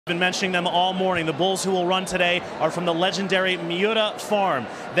Been mentioning them all morning. The bulls who will run today are from the legendary Miura farm.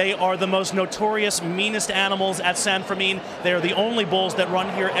 They are the most notorious, meanest animals at San Fermin. They are the only bulls that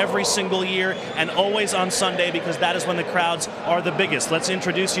run here every single year and always on Sunday because that is when the crowds are the biggest. Let's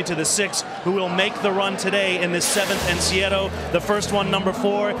introduce you to the 6 who will make the run today in this 7th Encierro. The first one, number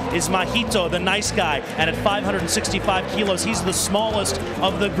 4, is Majito, the nice guy, and at 565 kilos, he's the smallest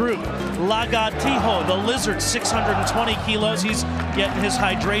of the group. Lagartijo, the lizard, 620 kilos. He's getting his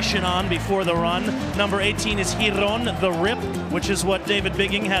hydration on before the run. Number 18 is Giron, the rip, which is what David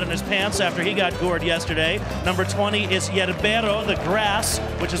Bigging had in his pants after he got gored yesterday. Number 20 is Yerbero, the grass,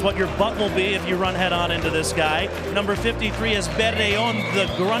 which is what your butt will be if you run head-on into this guy. Number 53 is Berreon,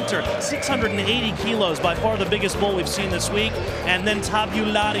 the grunter, 680 kilos, by far the biggest bull we've seen this week. And then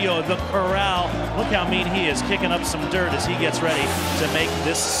Tabulario, the corral. Look how mean he is, kicking up some dirt as he gets ready to make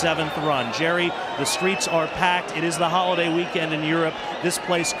this 7th run. Jerry, the streets are packed. It is the holiday weekend in Europe. This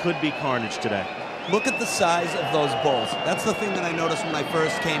place could be carnage today. Look at the size of those bulls. That's the thing that I noticed when I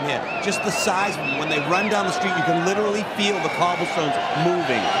first came here. Just the size of them. When they run down the street, you can literally feel the cobblestones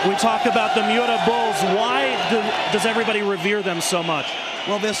moving. We talk about the Miura bulls. Why does everybody revere them so much?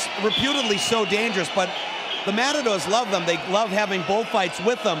 Well, they're reputedly so dangerous, but the Matadors love them. They love having bullfights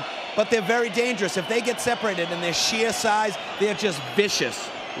with them, but they're very dangerous. If they get separated in their sheer size, they're just vicious.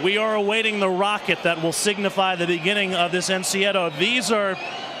 We are awaiting the rocket that will signify the beginning of this Encierro. These are,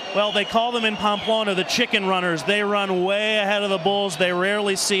 well, they call them in Pamplona the chicken runners. They run way ahead of the bulls. They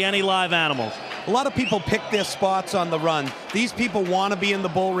rarely see any live animals. A lot of people pick their spots on the run. These people want to be in the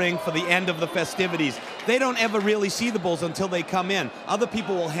bull ring for the end of the festivities. They don't ever really see the bulls until they come in. Other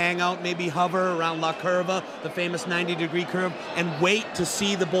people will hang out, maybe hover around La Curva, the famous 90-degree curve, and wait to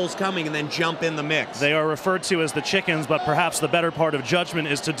see the bulls coming and then jump in the mix. They are referred to as the chickens, but perhaps the better part of judgment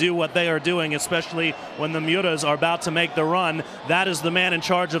is to do what they are doing, especially when the Miuras are about to make the run. That is the man in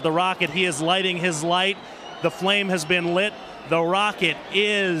charge of the rocket. He is lighting his light. The flame has been lit. The rocket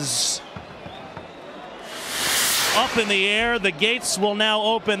is up in the air. The gates will now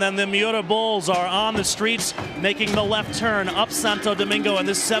open, and the Miura bulls are on the streets making the left turn up Santo Domingo, and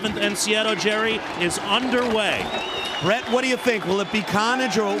this 7th Encierro, Jerry, is underway. Brett, what do you think? Will it be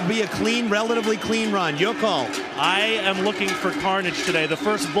carnage or will it be a clean, relatively clean run? Your call. I am looking for carnage today. The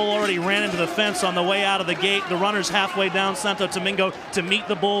first bull already ran into the fence on the way out of the gate. The runner's halfway down Santo Domingo to meet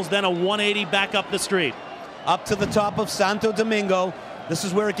the bulls, then a 180 back up the street. Up to the top of Santo Domingo. This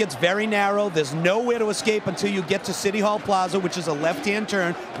is where it gets very narrow. There's nowhere to escape until you get to City Hall Plaza, which is a left-hand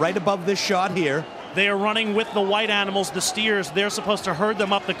turn right above this shot here. They are running with the white animals, the steers. They're supposed to herd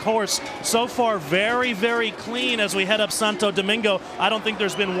them up the course. So far, very, very clean as we head up Santo Domingo. I don't think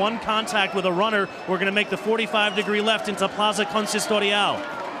there's been one contact with a runner. We're going to make the 45-degree left into Plaza Consistorial.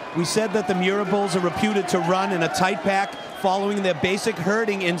 We said that the Miura bulls are reputed to run in a tight pack, following their basic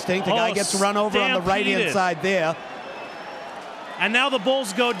herding instinct. The guy gets run over on the right-hand side there. And now the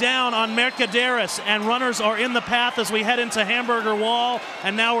bulls go down on Mercaderes, and runners are in the path as we head into Hamburger Wall,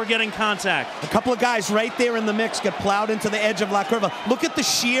 and now we're getting contact. A couple of guys right there in the mix get plowed into the edge of La Curva. Look at the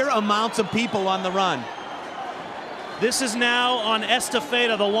sheer amounts of people on the run. This is now on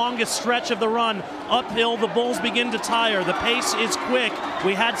Estafeta, the longest stretch of the run. Uphill, the bulls begin to tire. The pace is quick.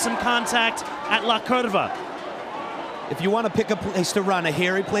 We had some contact at La Curva. If you want to pick a place to run, a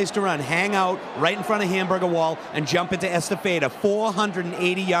hairy place to run, hang out right in front of Hamburger Wall and jump into Estafeta,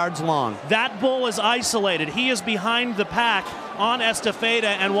 480 yards long. That bull is isolated. He is behind the pack on Estafeta,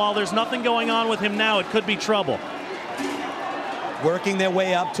 and while there's nothing going on with him now, it could be trouble. Working their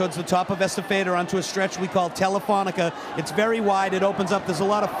way up towards the top of Estafeta onto a stretch we call Telefonica. It's very wide. It opens up. There's a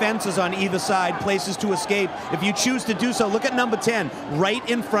lot of fences on either side, places to escape. If you choose to do so, look at number 10, right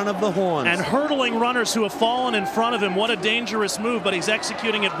in front of the horns. And hurdling runners who have fallen in front of him. What a dangerous move, but he's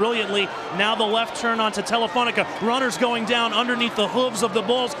executing it brilliantly. Now the left turn onto Telefonica. Runners going down underneath the hooves of the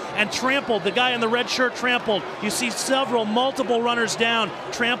bulls and trampled. The guy in the red shirt trampled. You see multiple runners down,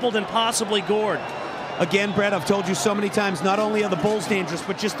 trampled and possibly gored. Again, Brett, I've told you so many times, not only are the bulls dangerous,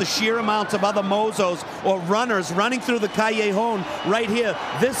 but just the sheer amounts of other mozos or runners running through the Callejon right here.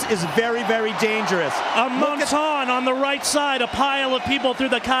 This is very, very dangerous. A monton on the right side, a pile of people through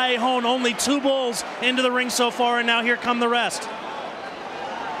the Callejon. Only 2 bulls into the ring so far, and now here come the rest.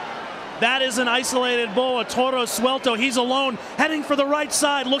 That is an isolated bull, a toro suelto. He's alone, heading for the right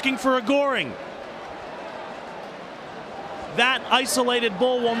side, looking for a goring. That isolated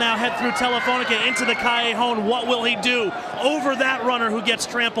bull will now head through Telefonica into the Callejon. What will he do? Over that runner who gets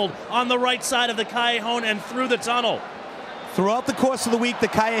trampled on the right side of the Callejon and through the tunnel. Throughout the course of the week, the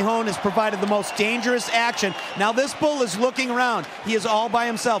Callejon has provided the most dangerous action. Now this bull is looking around. He is all by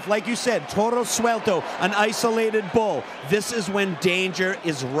himself. Like you said, toro suelto, an isolated bull. This is when danger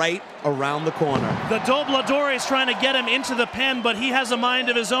is right around the corner. The Doblador is trying to get him into the pen, but he has a mind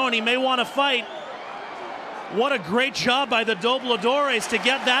of his own. He may want to fight. What a great job by the Dobladores to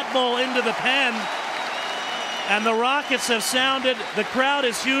get that bull into the pen. And the rockets have sounded. The crowd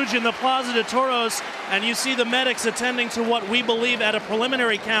is huge in the Plaza de Toros, and you see the medics attending to what we believe at a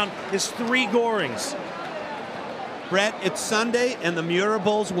preliminary count is 3 gorings. Brett, it's Sunday, and the Miura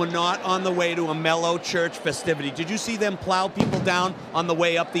Bulls were not on the way to a mellow church festivity. Did you see them plow people down on the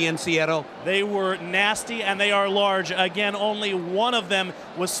way up the Encierro? They were nasty, and they are large. Again, only one of them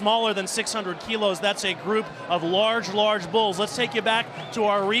was smaller than 600 kilos. That's a group of large bulls. Let's take you back to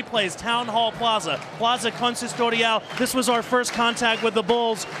our replays. Town Hall Plaza, Plaza Consistorial. This was our first contact with the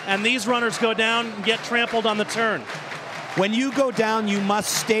bulls, and these runners go down and get trampled on the turn. When you go down, you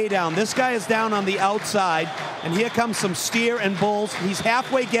must stay down. This guy is down on the outside, and here comes some steer and bulls. He's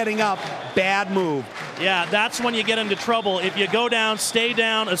halfway getting up. Bad move. Yeah, that's when you get into trouble. If you go down, stay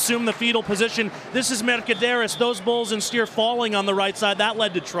down, assume the fetal position. This is Mercaderes. Those bulls and steer falling on the right side. That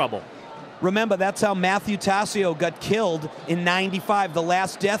led to trouble. Remember, that's how Matthew Tassio got killed in '95, the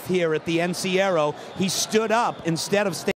last death here at the Encierro. He stood up instead of staying.